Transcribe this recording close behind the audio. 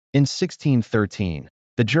In 1613,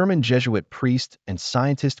 the German Jesuit priest and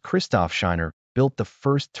scientist Christoph Scheiner built the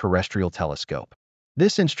first terrestrial telescope.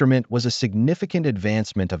 This instrument was a significant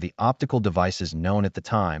advancement of the optical devices known at the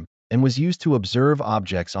time and was used to observe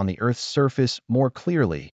objects on the Earth's surface more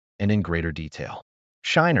clearly and in greater detail.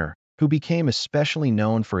 Scheiner, who became especially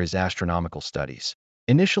known for his astronomical studies,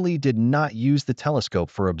 initially did not use the telescope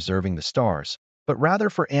for observing the stars, but rather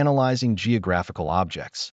for analyzing geographical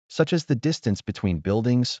objects, such as the distance between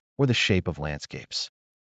buildings or the shape of landscapes.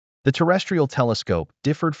 The terrestrial telescope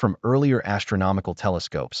differed from earlier astronomical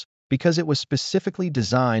telescopes because it was specifically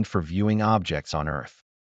designed for viewing objects on Earth.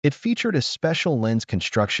 It featured a special lens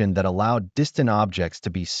construction that allowed distant objects to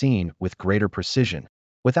be seen with greater precision,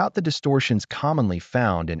 without the distortions commonly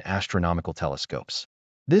found in astronomical telescopes.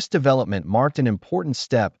 This development marked an important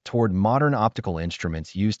step toward modern optical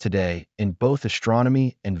instruments used today in both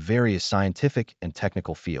astronomy and various scientific and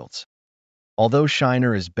technical fields. Although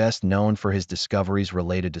Scheiner is best known for his discoveries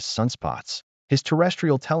related to sunspots, his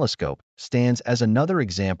terrestrial telescope stands as another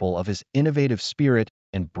example of his innovative spirit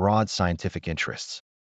and broad scientific interests.